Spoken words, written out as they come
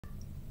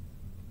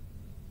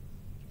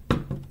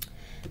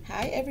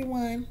Hi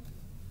everyone,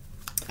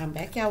 I'm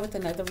back out with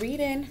another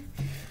reading.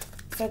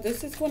 So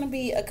this is going to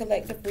be a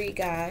collective read,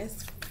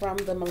 guys, from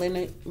the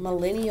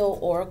Millennial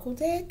Oracle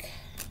deck.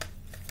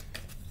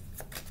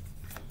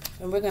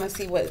 And we're going to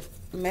see what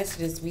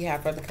messages we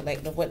have for the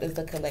collective. What does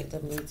the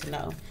collective need to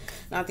know?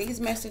 Now these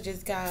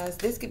messages, guys,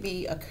 this could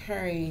be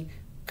occurring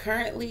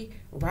currently,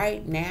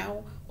 right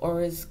now,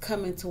 or is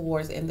coming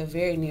towards in the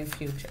very near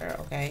future,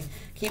 okay?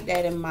 Keep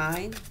that in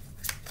mind.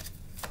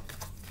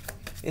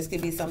 This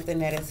could be something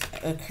that is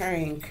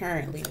occurring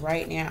currently,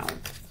 right now,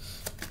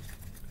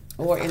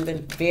 or in the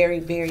very,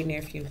 very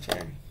near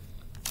future.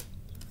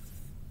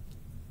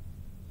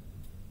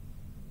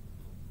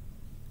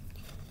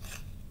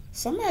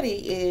 Somebody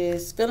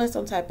is feeling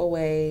some type of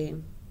way.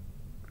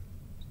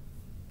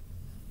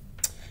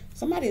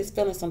 Somebody is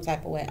feeling some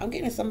type of way. I'm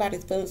getting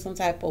somebody's feeling some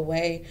type of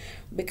way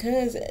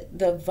because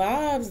the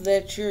vibes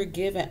that you're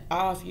giving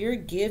off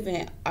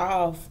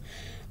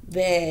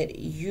that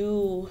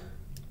you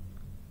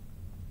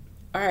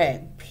are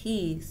at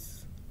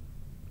peace.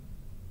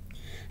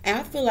 And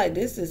I feel like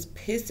this is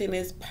pissing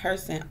this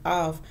person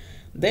off.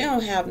 They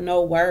don't have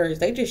no words.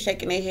 They just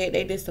shaking their head.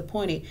 They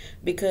disappointed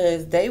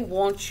because they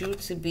want you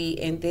to be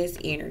in this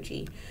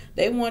energy.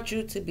 They want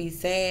you to be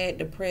sad,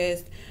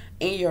 depressed,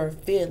 in your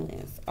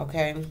feelings,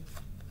 okay?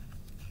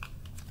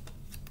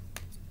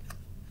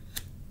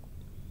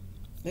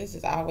 This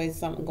is always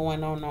something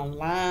going on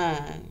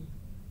online.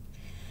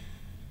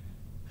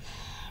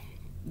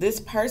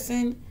 This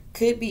person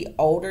could be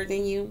older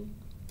than you,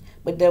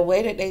 but the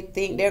way that they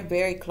think, they're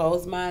very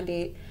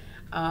closed-minded.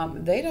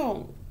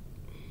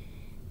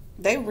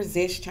 They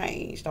resist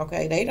change,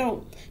 okay? They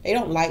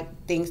don't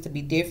like things to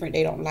be different.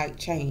 They don't like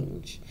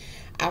change.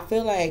 I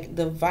feel like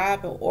the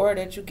vibe and aura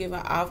that you're giving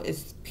off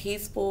is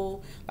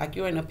peaceful. Like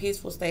you're in a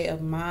peaceful state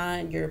of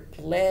mind. You're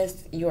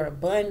blessed. You're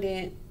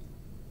abundant.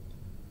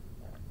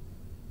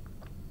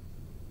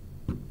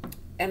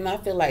 And I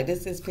feel like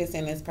this is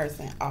pissing this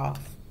person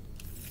off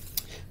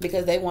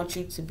because they want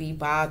you to be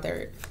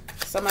bothered.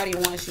 Somebody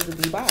wants you to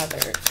be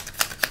bothered.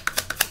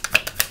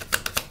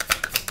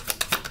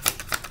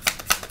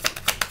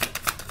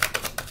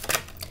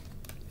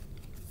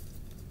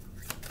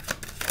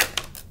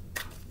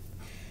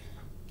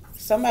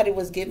 Somebody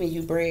was giving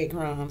you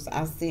breadcrumbs.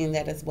 I've seen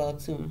that as well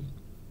too.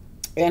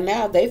 And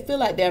now they feel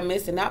like they're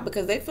missing out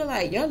because they feel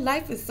like your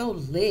life is so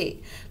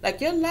lit.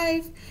 Like your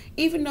life,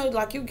 even though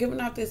like you're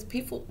giving out this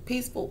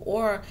peaceful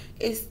aura,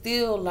 it's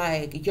still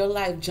like your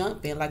life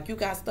jumping. Like you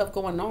got stuff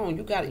going on.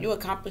 You're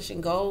accomplishing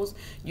goals.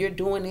 You're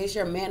doing this.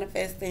 You're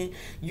manifesting.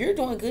 You're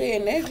doing good,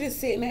 and they're just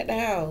sitting at the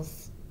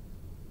house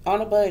on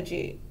a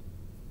budget.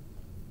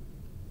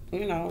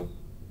 You know,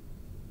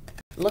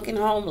 looking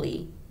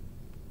homely.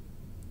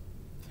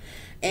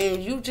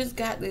 And you just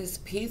got this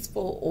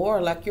peaceful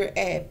aura, like you're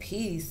at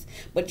peace,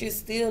 but you're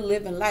still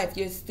living life.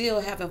 You're still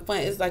having fun.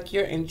 It's like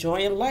you're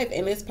enjoying life,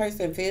 and this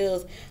person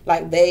feels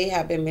like they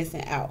have been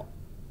missing out.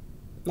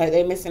 Like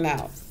they're missing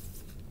out.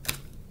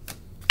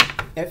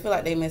 They feel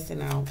like they're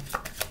missing out.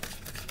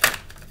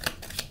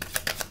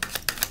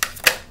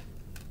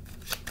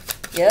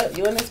 Yep,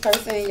 you and this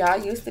person, y'all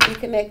used to be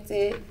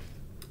connected.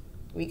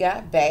 We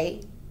got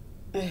Bay.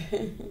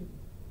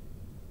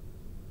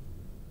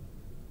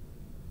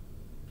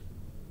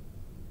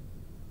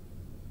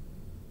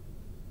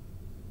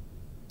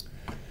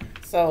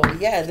 So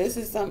yeah,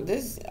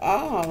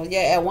 oh yeah,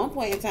 at one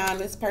point in time,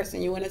 this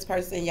person, you and this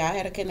person, y'all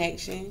had a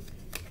connection.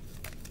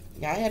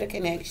 Y'all had a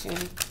connection.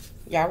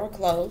 Y'all were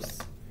close.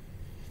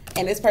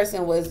 And this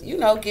person was,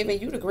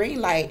 giving you the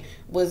green light,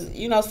 was,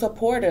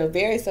 supportive,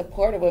 very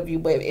supportive of you.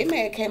 But it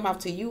may have came off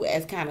to you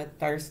as kind of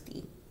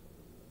thirsty.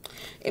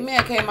 It may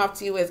have came off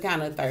to you as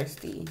kind of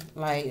thirsty.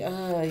 Like,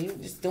 you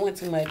just doing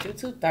too much. You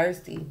too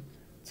thirsty.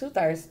 Too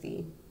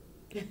thirsty.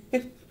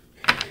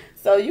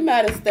 So you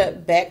might have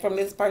stepped back from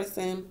this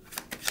person.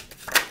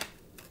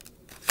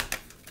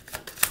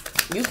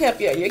 You're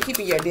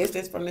keeping your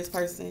distance from this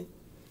person.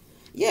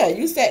 Yeah,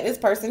 you sat this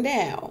person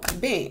down.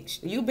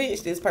 You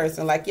benched this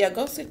person. Like, yeah,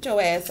 go sit your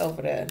ass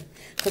over there.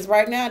 Because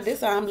right now,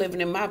 I'm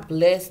living in my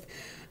blessed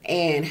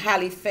and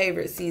highly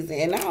favored season.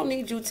 And I don't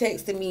need you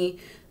texting me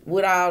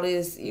with all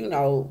this,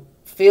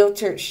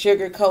 filtered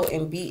sugarcoat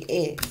and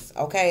BS.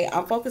 Okay?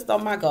 I'm focused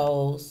on my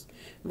goals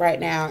right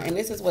now. And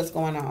this is what's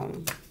going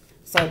on.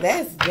 So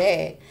that's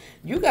that.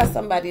 You got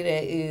somebody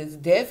that is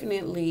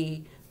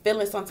definitely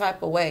feeling some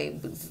type of way.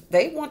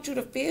 They want you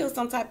to feel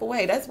some type of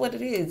way. That's what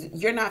it is.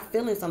 You're not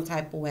feeling some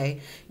type of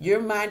way.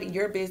 You're minding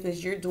your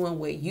business. You're doing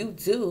what you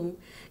do.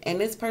 And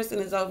this person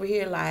is over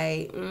here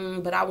like,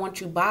 but I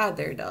want you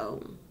bothered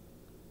though.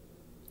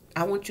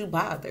 I want you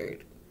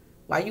bothered.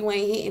 Why you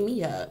ain't hitting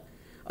me up?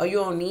 Oh, you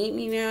don't need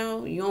me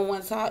now? You don't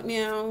want to talk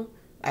now?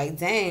 Like,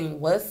 dang,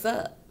 what's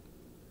up?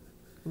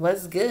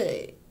 What's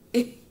good?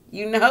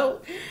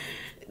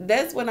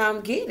 That's what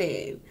I'm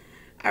getting.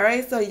 All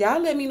right, so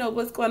y'all let me know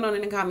what's going on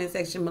in the comment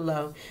section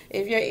below.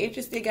 If you're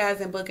interested,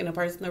 guys, in booking a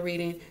personal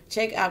reading,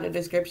 check out the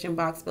description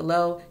box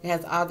below. It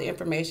has all the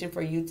information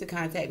for you to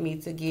contact me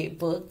to get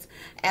booked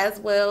as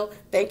well.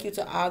 Thank you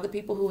to all the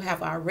people who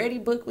have already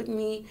booked with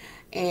me,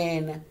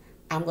 and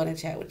I'm going to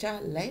chat with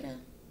y'all later.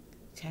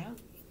 Ciao.